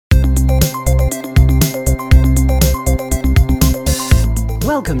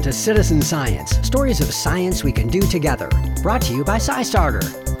Welcome to Citizen Science, stories of science we can do together. Brought to you by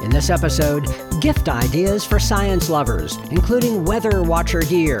SciStarter. In this episode, gift ideas for science lovers, including weather watcher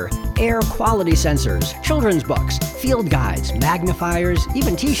gear, air quality sensors, children's books, field guides, magnifiers,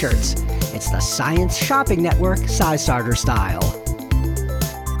 even t-shirts. It's the Science Shopping Network SciStarter style.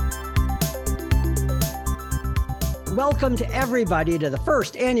 Welcome to everybody to the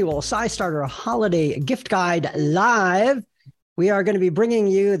first annual SciStarter Holiday Gift Guide Live. We are going to be bringing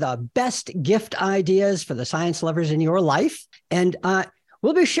you the best gift ideas for the science lovers in your life. And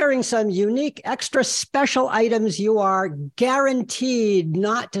we'll be sharing some unique, extra special items you are guaranteed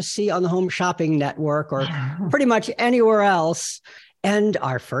not to see on the Home Shopping Network or pretty much anywhere else. And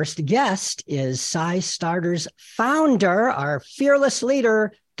our first guest is SciStarter's founder, our fearless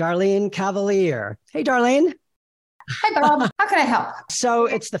leader, Darlene Cavalier. Hey, Darlene. Hi, Bob. How can I help? So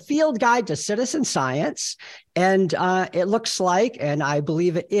it's the Field Guide to Citizen Science, and it looks like, and I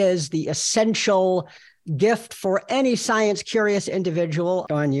believe it is, the essential gift for any science-curious individual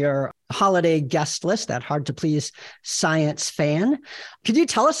on your holiday guest list, that hard-to-please science fan. Could you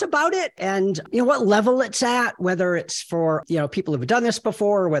tell us about it and what level it's at, whether it's for people who've done this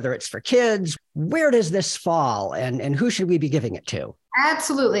before, whether it's for kids? Where does this fall, and who should we be giving it to?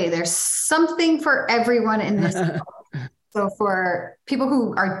 Absolutely. There's something for everyone in this. So for people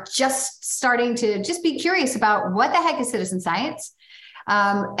who are just starting to just be curious about what the heck is citizen science,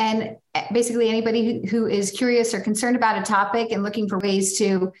 and basically anybody who is curious or concerned about a topic and looking for ways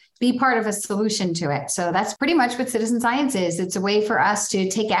to be part of a solution to it. So that's pretty much what citizen science is. It's a way for us to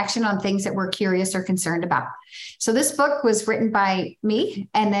take action on things that we're curious or concerned about. So this book was written by me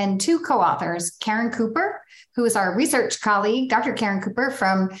and then two co-authors, Karen Cooper, who is our research colleague, Dr. Karen Cooper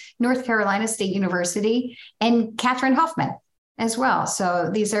from North Carolina State University, and Catherine Hoffman as well. So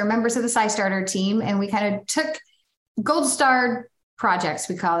these are members of the SciStarter team, and we kind of took gold star projects,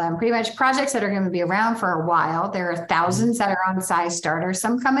 we call them, pretty much projects that are going to be around for a while. There are thousands that are on SciStarter.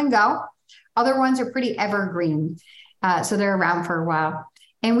 Some come and go. Other ones are pretty evergreen. So they're around for a while.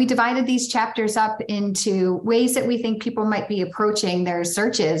 And we divided these chapters up into ways that we think people might be approaching their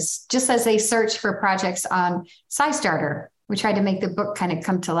searches, just as they search for projects on SciStarter. We tried to make the book kind of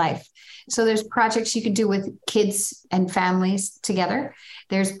come to life. So there's projects you can do with kids and families together.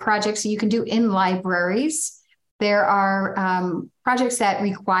 There's projects you can do in libraries. There are projects that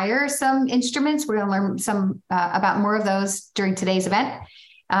require some instruments. We're going to learn some about more of those during today's event.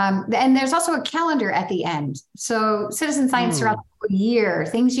 And there's also a calendar at the end. So citizen science throughout the year,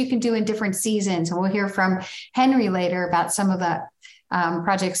 things you can do in different seasons. And we'll hear from Henry later about some of the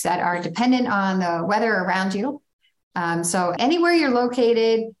projects that are dependent on the weather around you. So anywhere you're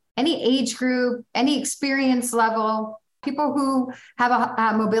located, any age group, any experience level, people who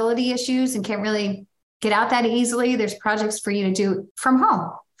have mobility issues and can't really get out that easily, there's projects for you to do from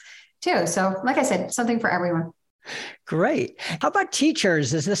home too. So like I said, something for everyone. Great. How about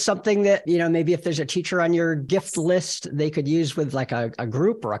teachers? Is this something that, maybe if there's a teacher on your gift list, they could use with like a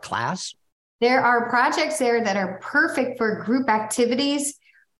group or a class? There are projects there that are perfect for group activities.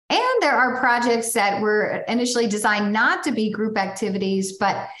 And there are projects that were initially designed not to be group activities,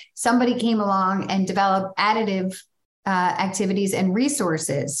 but somebody came along and developed additive activities and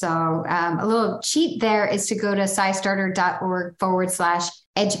resources. So a little cheat there is to go to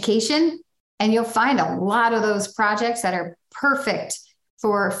scistarter.org/education. And you'll find a lot of those projects that are perfect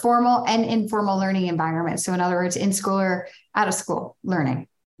for formal and informal learning environments. So in other words, in school or out of school learning.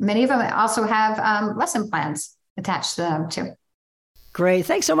 Many of them also have lesson plans attached to them too. Great.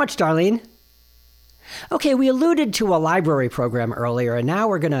 Thanks so much, Darlene. Okay, we alluded to a library program earlier, and now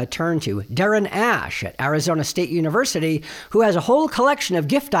we're going to turn to Darren Ash at Arizona State University, who has a whole collection of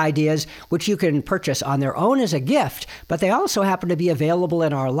gift ideas which you can purchase on their own as a gift, but they also happen to be available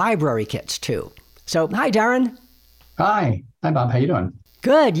in our library kits too. So, hi, Darren. Hi, Bob. How you doing?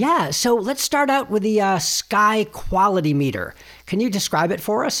 Good, yeah. So let's start out with the Sky Quality Meter. Can you describe it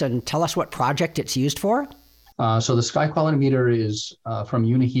for us and tell us what project it's used for? So the Sky Quality Meter is from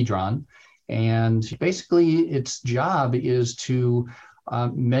Unihedron. And basically, its job is to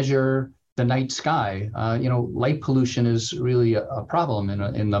measure the night sky. Light pollution is really a problem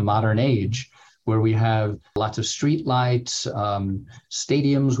in the modern age, where we have lots of street lights,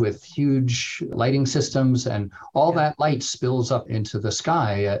 stadiums with huge lighting systems, and all that light spills up into the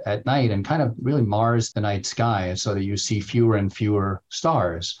sky at night and kind of really mars the night sky so that you see fewer and fewer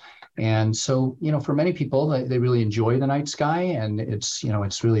stars. And so, for many people, they really enjoy the night sky, and it's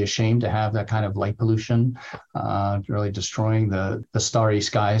really a shame to have that kind of light pollution, really destroying the starry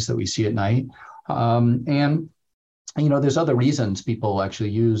skies that we see at night. And there's other reasons people actually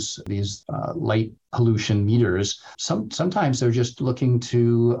use these light pollution meters. Sometimes they're just looking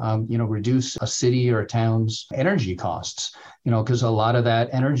to, reduce a city or a town's energy costs, because a lot of that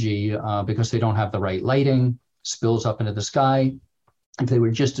energy, because they don't have the right lighting, spills up into the sky. If they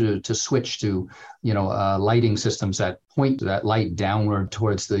were just to switch to, lighting systems that point that light downward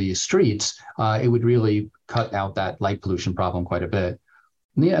towards the streets, it would really cut out that light pollution problem quite a bit.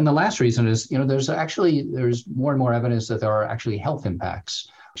 And the last reason is, there's more and more evidence that there are actually health impacts.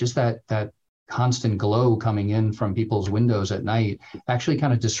 Just that constant glow coming in from people's windows at night actually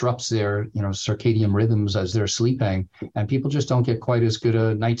kind of disrupts their, circadian rhythms as they're sleeping. And people just don't get quite as good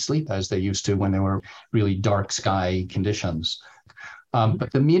a night's sleep as they used to when they were really dark sky conditions.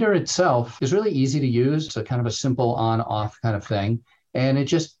 But the meter itself is really easy to use. It's a kind of a simple on-off kind of thing. And it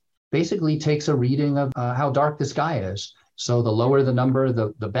just basically takes a reading of how dark the sky is. So the lower the number,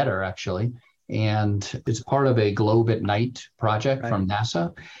 the better, actually. And it's part of a Globe at Night project from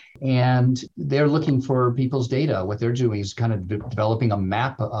NASA. And they're looking for people's data. What they're doing is kind of developing a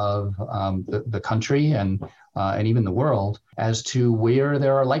map of the country and even the world as to where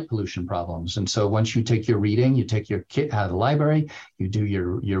there are light pollution problems. And so once you take your reading, you take your kit out of the library, you do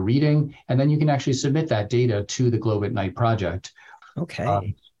your reading, and then you can actually submit that data to the Globe at Night project.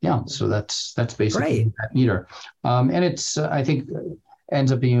 Okay. So that's basically that meter. And it's, I think,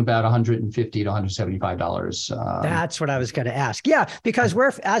 ends up being about $150 to $175. That's what I was going to ask. Yeah, because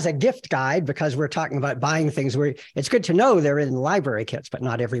as a gift guide, because we're talking about buying things, it's good to know they're in library kits, but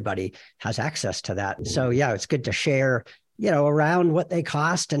not everybody has access to that. So yeah, it's good to share, around what they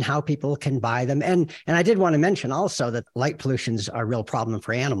cost and how people can buy them. And I did want to mention also that light pollution's a real problem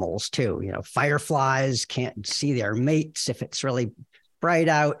for animals too. Fireflies can't see their mates if it's really bright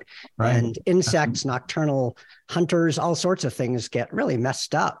out, and insects, nocturnal hunters, all sorts of things get really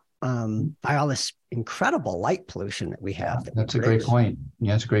messed up by all this incredible light pollution that we have. That's a great point.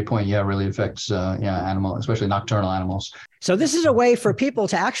 Yeah, it's a great point. Yeah, it really affects animal, especially nocturnal animals. So this is a way for people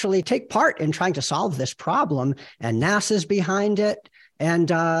to actually take part in trying to solve this problem, and NASA's behind it. And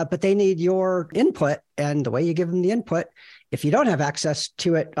but they need your input, and the way you give them the input, if you don't have access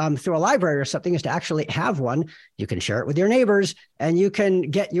to it through a library or something, is to actually have one. You can share it with your neighbors, and you can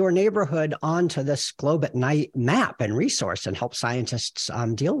get your neighborhood onto this Globe at Night map and resource and help scientists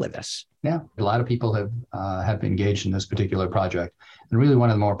deal with this. Yeah, a lot of people have engaged in this particular project, and really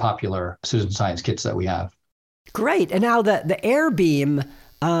one of the more popular citizen science kits that we have. Great. And now the AirBeam,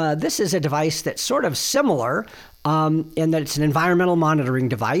 this is a device that's sort of similar in that it's an environmental monitoring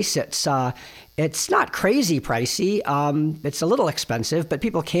device. It's not crazy pricey. It's a little expensive, but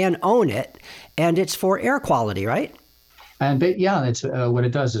people can own it, and it's for air quality, right? And it's what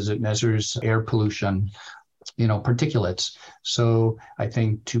it does is it measures air pollution, particulates. So I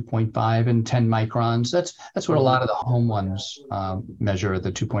think 2.5 and 10 microns. That's what a lot of the home ones measure,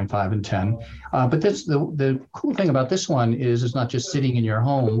 the 2.5 and 10. But the cool thing about this one is it's not just sitting in your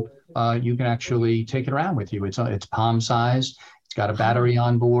home. You can actually take it around with you. It's palm size. It's got a battery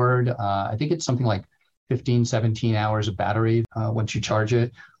on board. I think it's something like 15, 17 hours of battery once you charge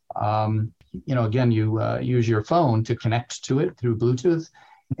it. Again, you use your phone to connect to it through Bluetooth.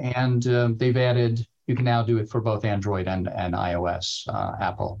 And they've added, you can now do it for both Android and iOS,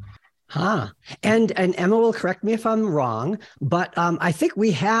 Apple. And Emma will correct me if I'm wrong, but I think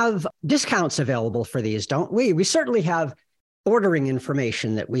we have discounts available for these, don't we? We certainly have ordering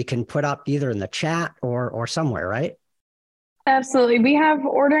information that we can put up either in the chat or somewhere, right? Absolutely. We have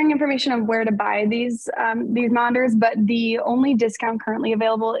ordering information of where to buy these monitors, but the only discount currently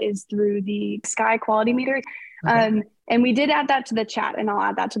available is through the Sky Quality Meter. Okay. And we did add that to the chat, and I'll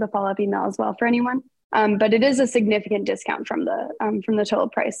add that to the follow-up email as well for anyone. But it is a significant discount from the total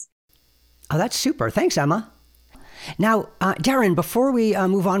price. Oh, that's super. Thanks, Emma. Now, Darren, before we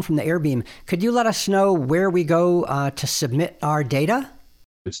move on from the AirBeam, could you let us know where we go to submit our data?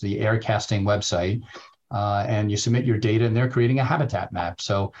 It's the Aircasting website, and you submit your data, and they're creating a habitat map.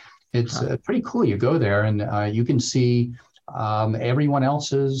 So it's pretty cool. You go there, and you can see everyone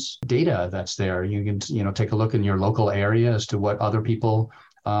else's data that's there. You can, take a look in your local area as to what other people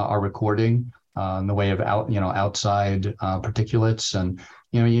are recording in the way of outside particulates. And,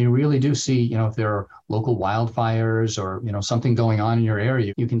 you really do see, if there are local wildfires or, something going on in your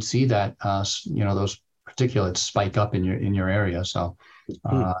area, you can see that, those particulates spike up in your area. So,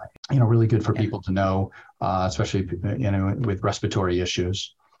 really good for people to know, especially, with respiratory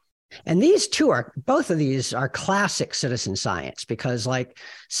issues. And both of these are classic citizen science, because like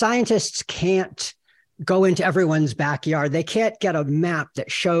scientists can't go into everyone's backyard. They can't get a map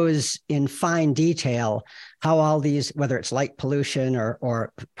that shows in fine detail how all these, whether it's light pollution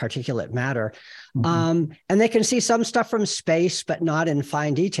or particulate matter. And they can see some stuff from space, but not in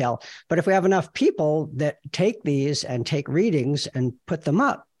fine detail. But if we have enough people that take these and take readings and put them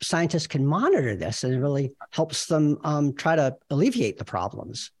up, scientists can monitor this, and it really helps them try to alleviate the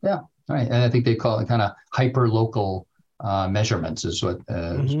problems. Yeah, right. And I think they call it kind of hyper-local measurements is what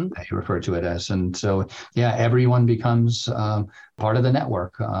they refer to it as. And so, yeah, everyone becomes part of the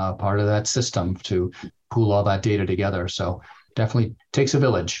network, part of that system to pool all that data together. So definitely takes a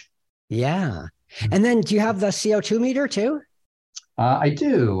village. Yeah. And then do you have the CO2 meter too? I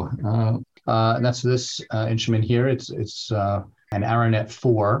do. That's this instrument here. It's an Aranet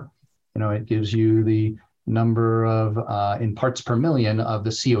 4. It gives you the number of in parts per million of the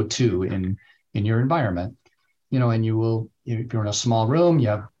CO2 in your environment. And you will, if you're in a small room,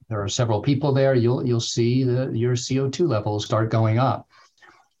 there are several people there, you'll see your CO2 levels start going up.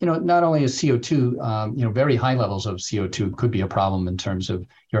 Not only is CO2, very high levels of CO2 could be a problem in terms of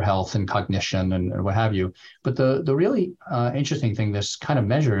your health and cognition and what have you. But the really interesting thing this kind of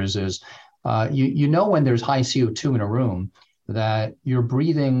measures is, when there's high CO2 in a room, that you're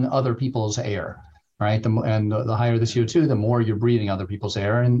breathing other people's air, right? The higher the CO2, the more you're breathing other people's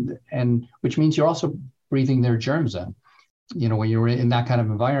air, and which means you're also breathing their germs in. When you're in that kind of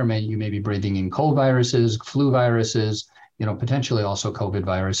environment, you may be breathing in cold viruses, flu viruses, potentially also COVID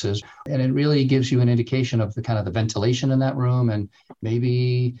viruses. And it really gives you an indication of the ventilation in that room. And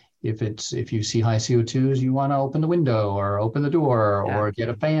maybe if you see high CO2s, you want to open the window or open the door or get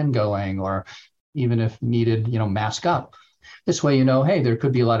a fan going, or even if needed, mask up. This way, hey, there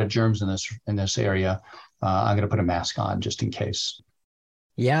could be a lot of germs in this area. I'm going to put a mask on just in case.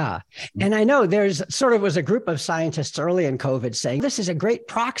 Yeah. And I know there's was a group of scientists early in COVID saying this is a great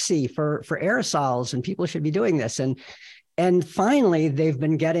proxy for aerosols and people should be doing this. And finally, they've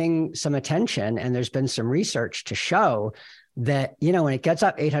been getting some attention, and there's been some research to show that, when it gets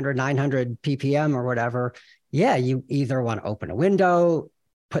up 800, 900 ppm or whatever, you either want to open a window,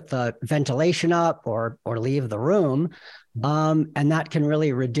 put the ventilation up, or leave the room. And that can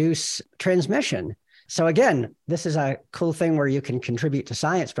really reduce transmission. So again, this is a cool thing where you can contribute to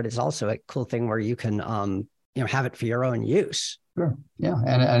science, but it's also a cool thing where you can, have it for your own use. Sure. Yeah.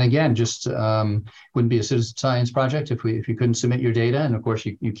 And again, just wouldn't be a citizen science project if you couldn't submit your data. And of course,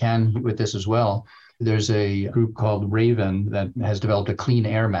 you can with this as well. There's a group called Raven that has developed a clean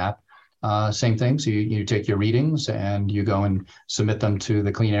air map. Same thing. So you take your readings and you go and submit them to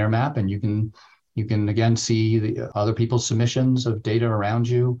the clean air map, and you can again see the other people's submissions of data around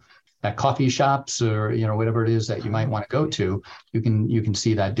you. At coffee shops or whatever it is that you might want to go to, you can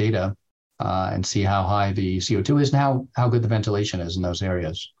see that data and see how high the CO2 is and how good the ventilation is in those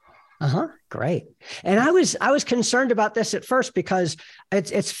areas. Great. And I was concerned about this at first because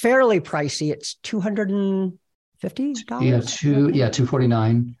it's fairly pricey. It's $250.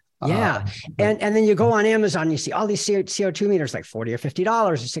 $249. Yeah. And then you go on Amazon, you see all these CO2 meters like $40 or $50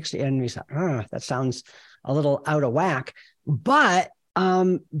 or $60, and you say, that sounds a little out of whack. But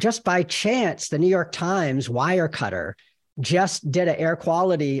just by chance, the New York Times Wirecutter just did an air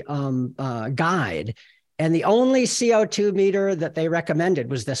quality guide, and the only CO2 meter that they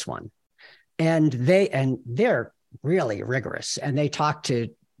recommended was this one. And they're really rigorous, and they talk to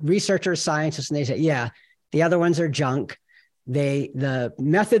researchers, scientists, and they say, the other ones are junk. The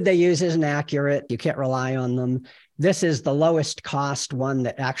method they use isn't accurate. You can't rely on them. This is the lowest cost one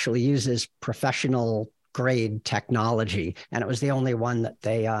that actually uses professional grade technology, and it was the only one that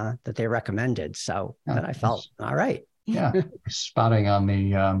they recommended. So that I felt all right. Yeah, spotting on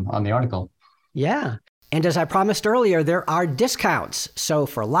the article. Yeah, and as I promised earlier, there are discounts. So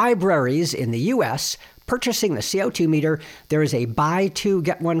for libraries in the U.S. purchasing the CO2 meter, there is a buy two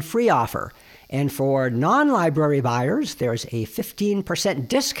get one free offer. And for non-library buyers, there's a 15%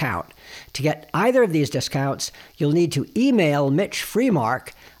 discount. To get either of these discounts, you'll need to email Mitch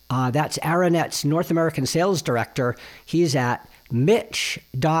Freemark. That's Aranet's North American Sales Director. He's at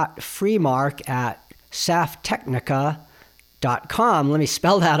mitch.freemark@saftechnica.com. Let me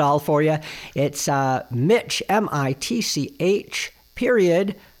spell that all for you. It's Mitch, M-I-T-C-H,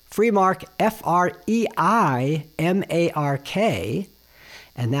 Freemark, F-R-E-I-M-A-R-K.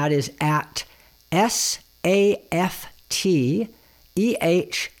 And that is at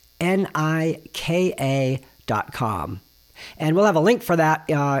SAFTEHNIKA.com. And we'll have a link for that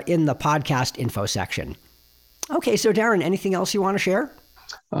in the podcast info section. Okay, so Darren, anything else you want to share?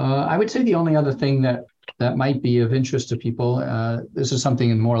 I would say the only other thing that might be of interest to people, this is something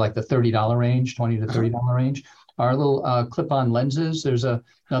in more like the $30 range, $20 to $30 range. our little clip-on lenses. There's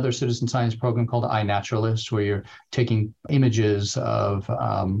another citizen science program called iNaturalist, where you're taking images of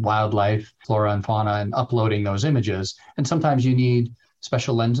wildlife, flora and fauna, and uploading those images. And sometimes you need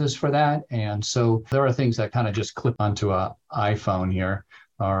special lenses for that. And so there are things that kind of just clip onto an iPhone here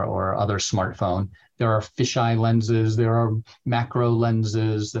or other smartphone. There are fisheye lenses, there are macro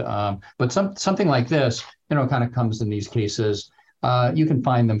lenses, but something like this, kind of comes in these cases. You can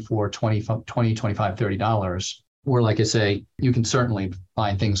find them for $20, $25, $30. Or like I say, you can certainly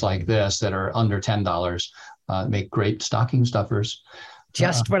find things like this that are under $10, make great stocking stuffers.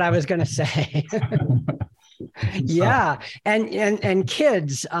 Just what I was going to say. Yeah. And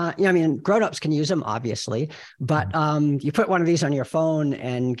kids, grown-ups can use them, obviously, but you put one of these on your phone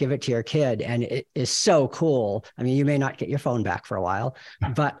and give it to your kid, and it is so cool. I mean, you may not get your phone back for a while,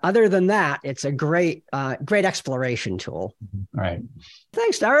 but other than that, it's a great exploration tool. All right.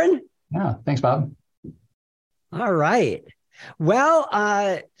 Thanks, Darren. Yeah. Thanks, Bob. All right.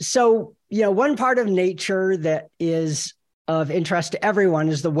 Well, so, one part of nature that is of interest to everyone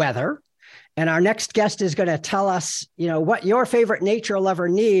is the weather. And our next guest is going to tell us, what your favorite nature lover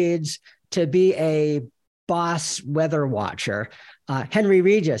needs to be a boss weather watcher. Henry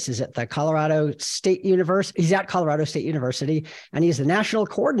Regis is at the Colorado State University. He's at Colorado State University, and he's the national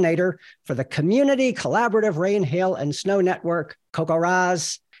coordinator for the Community Collaborative Rain, Hail, and Snow Network,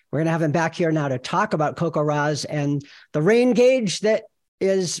 CoCoRaHS. We're going to have him back here now to talk about CoCoRaHS and the rain gauge that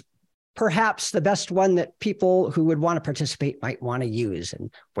is perhaps the best one that people who would want to participate might want to use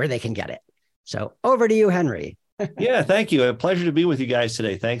and where they can get it. So over to you, Henry. Yeah, thank you. A pleasure to be with you guys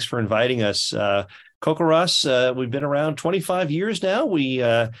today. Thanks for inviting us. CoCoRaHS, we've been around 25 years now. We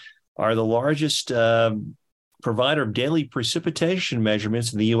are the largest provider of daily precipitation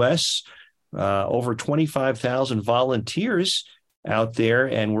measurements in the U.S., over 25,000 volunteers out there,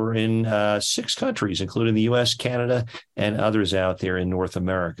 and we're in 6 countries, including the U.S., Canada, and others out there in North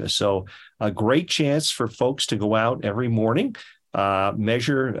America. So a great chance for folks to go out every morning,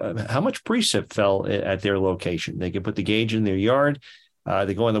 measure how much precip fell at their location. They can put the gauge in their yard.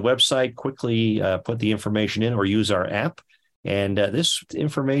 They go on the website, quickly put the information in or use our app. And this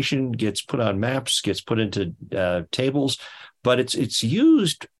information gets put on maps, gets put into tables, but it's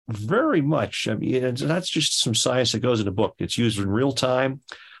used very much. I mean, it's not just some science that goes in a book. It's used in real time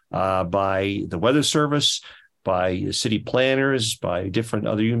by the Weather Service, by city planners, by different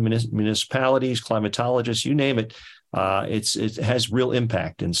other municipalities, climatologists, you name it. It has real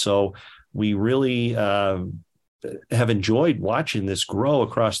impact. And so we really have enjoyed watching this grow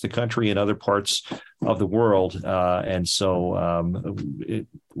across the country and other parts of the world. And so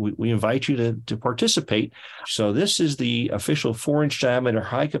we invite you to participate. So this is the official 4-inch diameter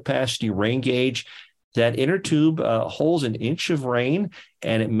high capacity rain gauge. That inner tube holds an inch of rain,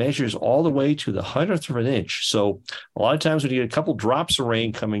 and it measures all the way to the 100th of an inch. So a lot of times when you get a couple drops of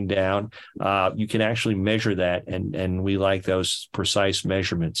rain coming down, you can actually measure that, and we like those precise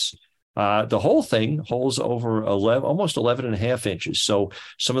measurements. The whole thing holds over almost 11 and a half inches. So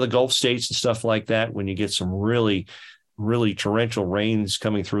some of the Gulf states and stuff like that, when you get some really, really torrential rains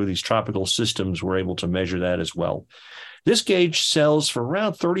coming through these tropical systems, we're able to measure that as well. This gauge sells for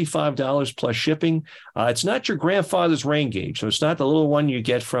around $35 plus shipping. It's not your grandfather's rain gauge. So it's not the little one you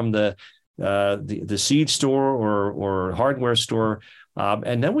get from the seed store or hardware store.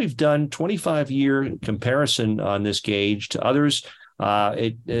 And then we've done 25-year comparison on this gauge to others.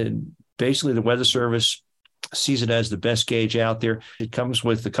 Basically, the Weather Service sees it as the best gauge out there. It comes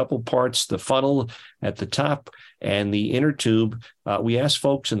with a couple parts, the funnel at the top and the inner tube. We ask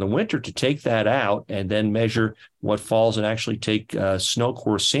folks in the winter to take that out and then measure what falls and actually take snow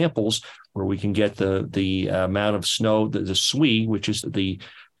core samples where we can get the amount of snow, the SWE, which is the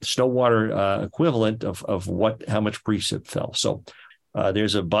snow water equivalent of how much precip fell. So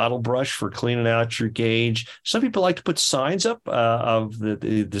there's a bottle brush for cleaning out your gauge. Some people like to put signs up of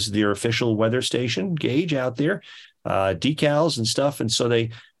this is their official weather station gauge out there, decals and stuff. And so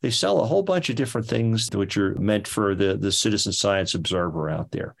they sell a whole bunch of different things which are meant for the citizen science observer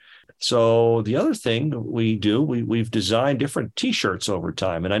out there. So the other thing we do, we've designed different T-shirts over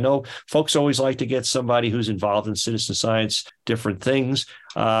time. And I know folks always like to get somebody who's involved in citizen science, different things.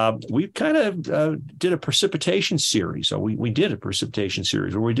 We kind of did a precipitation series. So we did a precipitation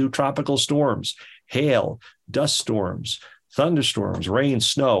series where we do tropical storms, hail, dust storms, thunderstorms, rain,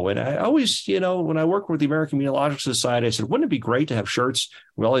 snow. And I always, when I work with the American Meteorological Society, I said, wouldn't it be great to have shirts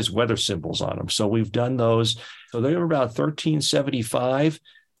with all these weather symbols on them? So we've done those. So they were about $13.75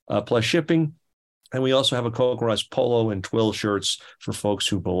 plus shipping. And we also have a CoCoRaHS polo and twill shirts for folks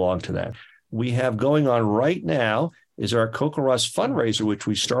who belong to that. We have going on right now is our CocoRuss fundraiser, which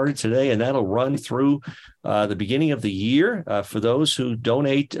we started today, and that'll run through the beginning of the year. For those who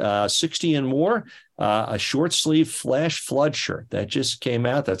donate 60 and more, a short sleeve flash flood shirt that just came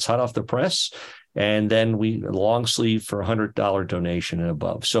out. That's hot off the press. And then long sleeve for $100 donation and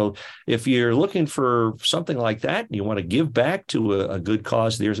above. So if you're looking for something like that, and you want to give back to a good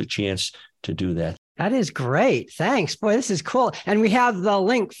cause, there's a chance to do that. That is great. Thanks. Boy, this is cool. And we have the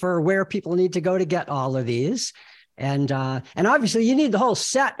link for where people need to go to get all of these. And obviously you need the whole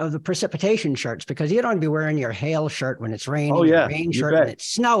set of the precipitation shirts, because you don't want to be wearing your hail shirt when it's raining, rain shirt when it's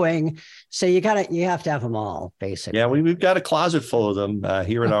snowing. So you have to have them all, basically. Yeah, we've got a closet full of them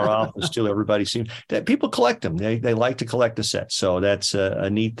here in our office too. Everybody seems that people collect them. They like to collect the sets. So that's a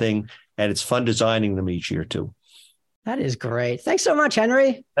neat thing. And it's fun designing them each year too. That is great. Thanks so much,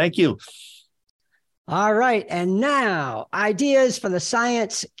 Henry. Thank you. All right. And now, ideas for the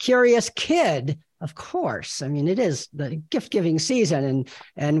science curious kid. Of course. I mean, it is the gift-giving season,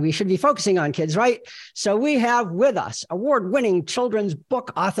 and we should be focusing on kids, right? So we have with us award-winning children's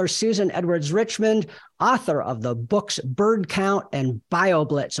book author Susan Edwards Richmond, author of the books Bird Count and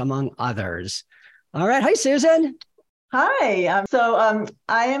BioBlitz, among others. All right. Hi, Susan. Hi.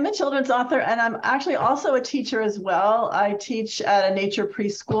 I am a children's author, and I'm actually also a teacher as well. I teach at a nature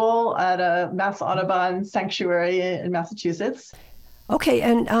preschool at a Mass Audubon sanctuary in Massachusetts. Okay,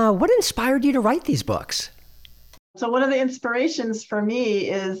 and what inspired you to write these books? So one of the inspirations for me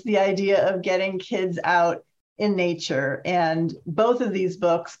is the idea of getting kids out in nature. And both of these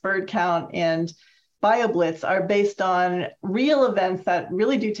books, Bird Count and BioBlitz, are based on real events that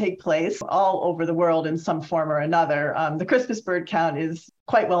really do take place all over the world in some form or another. The Christmas bird count is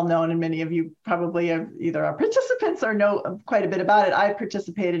quite well known, and many of you probably either are participants or know quite a bit about it. I've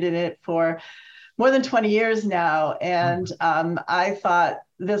participated in it for more than 20 years now. And I thought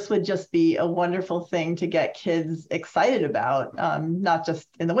this would just be a wonderful thing to get kids excited about, not just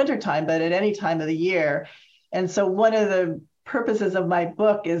in the wintertime, but at any time of the year. And so one of the purposes of my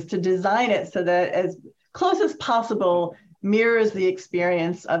book is to design it so that as close as possible mirrors the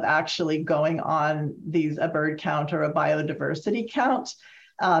experience of actually going on a bird count or a biodiversity count.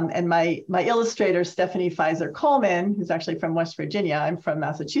 And my illustrator, Stephanie Pfizer Coleman, who's actually from West Virginia, I'm from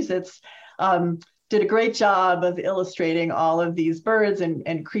Massachusetts, did a great job of illustrating all of these birds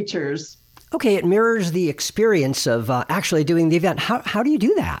and creatures. Okay, it mirrors the experience of actually doing the event. How do you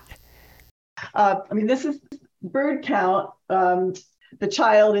do that? This is bird count. The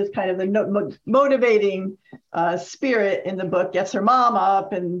child is kind of the motivating spirit in the book, gets her mom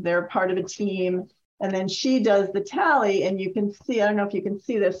up, and they're part of a team. And then she does the tally, and you can see, I don't know if you can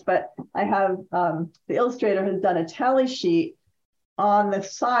see this, but I have, the illustrator has done a tally sheet on the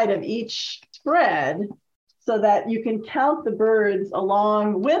side of each spread so that you can count the birds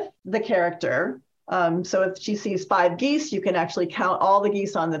along with the character. So if she sees 5 geese, you can actually count all the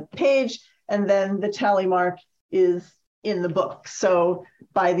geese on the page, and then the tally mark is in the book. So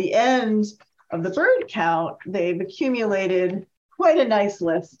by the end of the bird count, they've accumulated quite a nice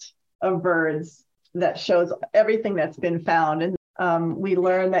list of birds that shows everything that's been found. And we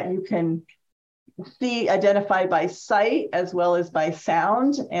learned that you can identify by sight as well as by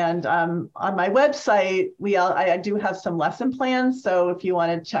sound. And on my website, I do have some lesson plans. So if you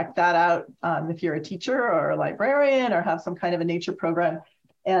want to check that out, if you're a teacher or a librarian or have some kind of a nature program,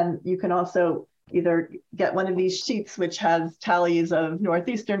 and you can also either get one of these sheets, which has tallies of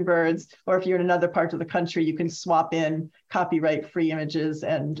northeastern birds, or if you're in another part of the country, you can swap in copyright-free images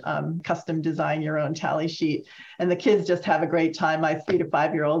and custom design your own tally sheet. And the kids just have a great time. My 3 to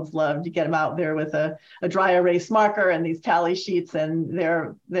 5 year olds love to get them out there with a dry erase marker and these tally sheets, and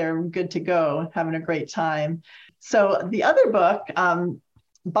they're good to go, having a great time. So the other book,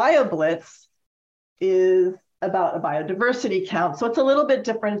 BioBlitz, is about a biodiversity count. So it's a little bit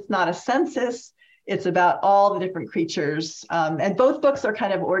different. It's not a census. It's about all the different creatures. And both books are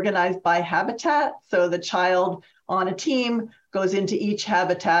kind of organized by habitat. So the child on a team goes into each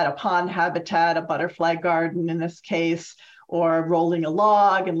habitat, a pond habitat, a butterfly garden in this case, or rolling a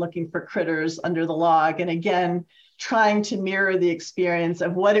log and looking for critters under the log. And again, trying to mirror the experience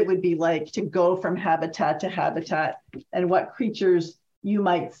of what it would be like to go from habitat to habitat and what creatures you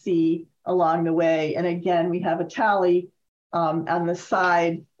might see along the way. And again, we have a tally on the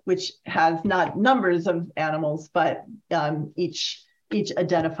side, which has not numbers of animals, but each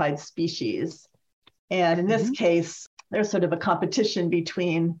identified species. And in this case, there's sort of a competition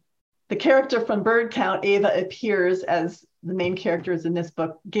between the character from Bird Count. Ava appears as the main characters in this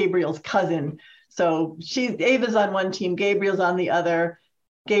book, Gabriel's cousin. So Ava's on one team, Gabriel's on the other.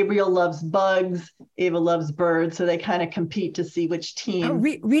 Gabriel loves bugs, Ava loves birds, so they kind of compete to see which team.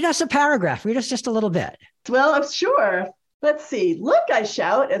 Read us a paragraph. Read us just a little bit. Well, sure. Let's see. Look, I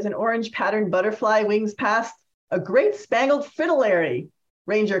shout as an orange patterned butterfly wings past. A great spangled fritillary.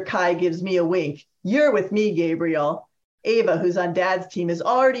 Ranger Kai gives me a wink. You're with me, Gabriel. Ava, who's on Dad's team, is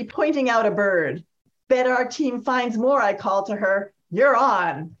already pointing out a bird. Bet our team finds more, I call to her. You're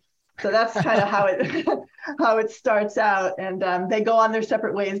on. So that's kind of how it starts out. And they go on their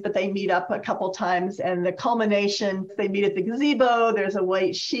separate ways, but they meet up a couple times. And the culmination, they meet at the gazebo. There's a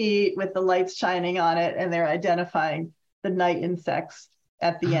white sheet with the lights shining on it, and they're identifying the night insects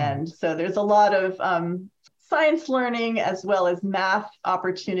at the end. So there's a lot of science learning as well as math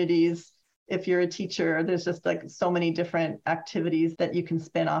opportunities. If you're a teacher, there's just like so many different activities that you can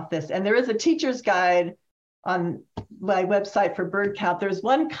spin off this. And there is a teacher's guide on my website for bird count. There's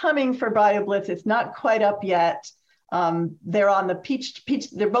one coming for BioBlitz. It's not quite up yet. They're on the Peach.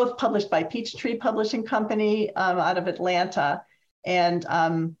 They're both published by Peachtree Publishing Company out of Atlanta. And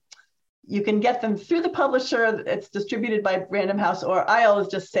you can get them through the publisher. It's distributed by Random House, or I always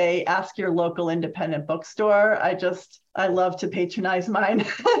just say, ask your local independent bookstore. I love to patronize mine,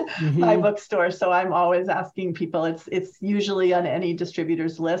 my bookstore. So I'm always asking people. It's usually on any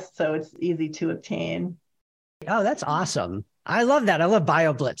distributor's list, so it's easy to obtain. Oh, that's awesome. I love that. I love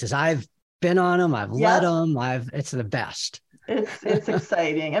BioBlitzes. I've been on them. I've led them. It's the best. It's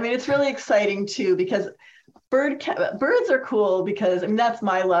exciting. I mean, it's really exciting too, because birds are cool because, I mean, that's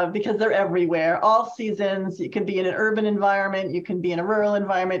my love, because they're everywhere, all seasons. You can be in an urban environment, you can be in a rural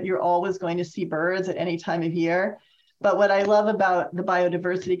environment. You're always going to see birds at any time of year. But what I love about the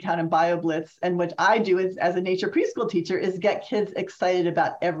biodiversity count and BioBlitz, and what I do as a nature preschool teacher, is get kids excited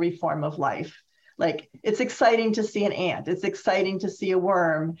about every form of life. Like, it's exciting to see an ant. It's exciting to see a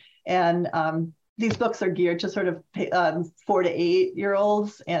worm. And these books are geared to sort of 4 to 8 year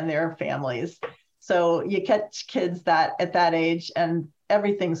olds and their families. So you catch kids that at that age, and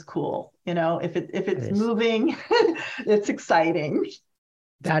everything's cool. You know, if it's moving, it's exciting.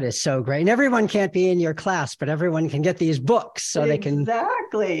 That is so great. And everyone can't be in your class, but everyone can get these books so they can.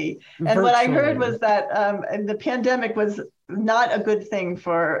 Exactly. And what I heard was that the pandemic was not a good thing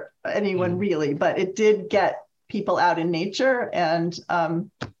for anyone really, but it did get people out in nature. And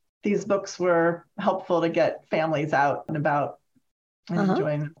these books were helpful to get families out and about and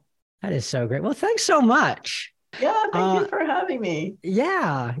enjoying them. That is so great. Well, thanks so much. Yeah, thank you for having me.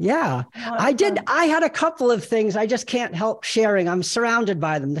 Yeah. I had a couple of things I just can't help sharing. I'm surrounded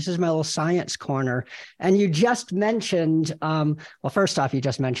by them. This is my little science corner. And you just mentioned, well, first off, you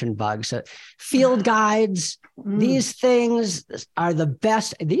just mentioned bugs. Field guides. These things are the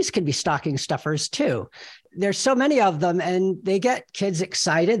best. These could be stocking stuffers too. There's so many of them, and they get kids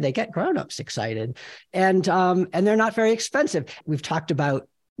excited. They get grown-ups excited. And they're not very expensive. We've talked about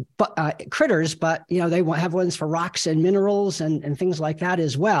critters, but they have ones for rocks and minerals and things like that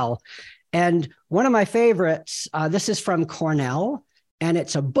as well. And one of my favorites, this is from Cornell, and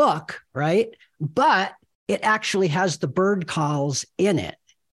it's a book, right? But it actually has the bird calls in it.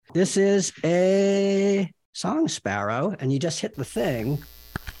 This is a song sparrow, and you just hit the thing.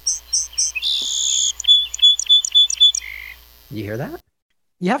 You hear that?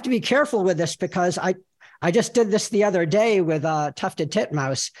 You have to be careful with this, because I just did this the other day with a tufted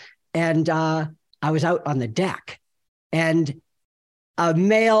titmouse, and I was out on the deck, and a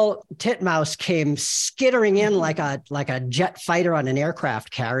male titmouse came skittering in like a jet fighter on an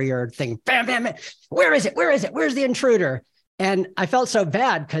aircraft carrier thing. Bam, bam, bam. Where is it? Where's the intruder? And I felt so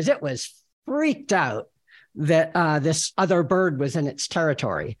bad because it was freaked out that this other bird was in its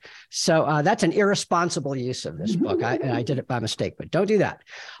territory. So that's an irresponsible use of this book. I did it by mistake, but don't do that.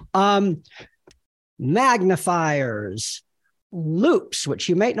 Magnifiers, loops, which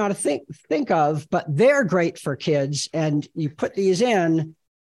you might not think of, but they're great for kids. And you put these in,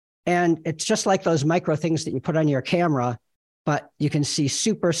 and it's just like those micro things that you put on your camera, but you can see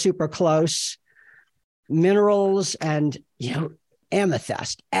super, super close minerals and,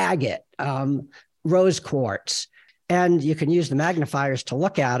 amethyst, agate, rose quartz. And you can use the magnifiers to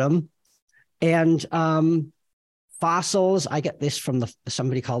look at them. And fossils, I get this from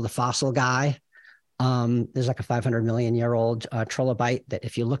somebody called the Fossil Guy. There's like a 500 million year old trilobite that,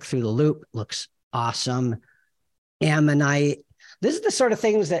 if you look through the loop, looks awesome. Ammonite. This is the sort of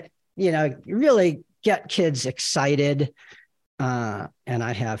things that, really get kids excited. And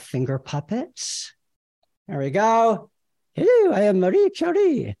I have finger puppets. There we go. Hello, I am Marie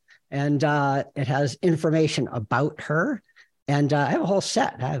Curie. And it has information about her. And I have a whole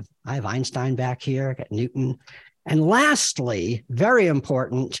set. I have Einstein back here. I got Newton. And lastly, very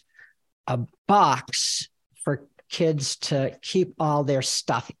important, a box for kids to keep all their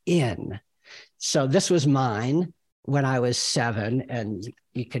stuff in. So this was mine when I was 7. And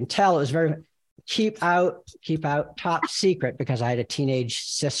you can tell it was very keep out, top secret, because I had a teenage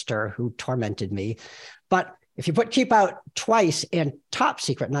sister who tormented me. But if you put keep out twice and top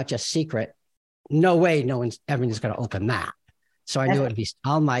secret, not just secret, no way everyone's going to open that. So I knew it would be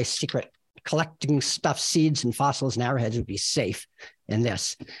all my secret collecting stuff, seeds and fossils and arrowheads would be safe in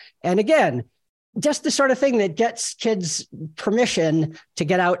this. And again, just the sort of thing that gets kids permission to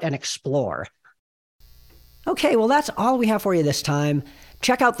get out and explore. Okay, well, that's all we have for you this time.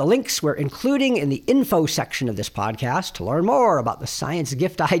 Check out the links we're including in the info section of this podcast to learn more about the science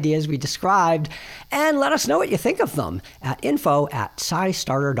gift ideas we described, and let us know what you think of them at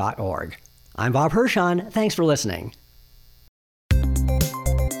info@scistarter.org. I'm Bob Hirshon. Thanks for listening.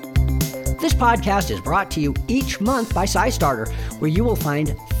 This podcast is brought to you each month by SciStarter, where you will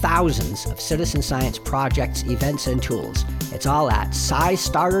find thousands of citizen science projects, events, and tools. It's all at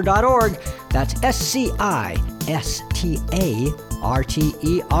scistarter.org. That's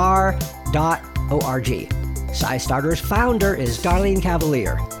SCISTARTER.org. SciStarter's founder is Darlene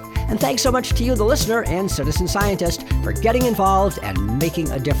Cavalier. And thanks so much to you, the listener and citizen scientist, for getting involved and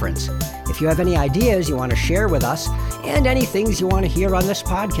making a difference. If you have any ideas you want to share with us and any things you want to hear on this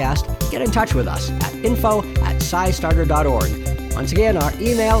podcast, get in touch with us at info@scistarter.org. Once again, our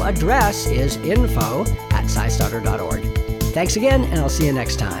email address is info@scistarter.org. Thanks again, and I'll see you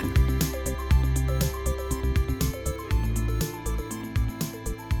next time.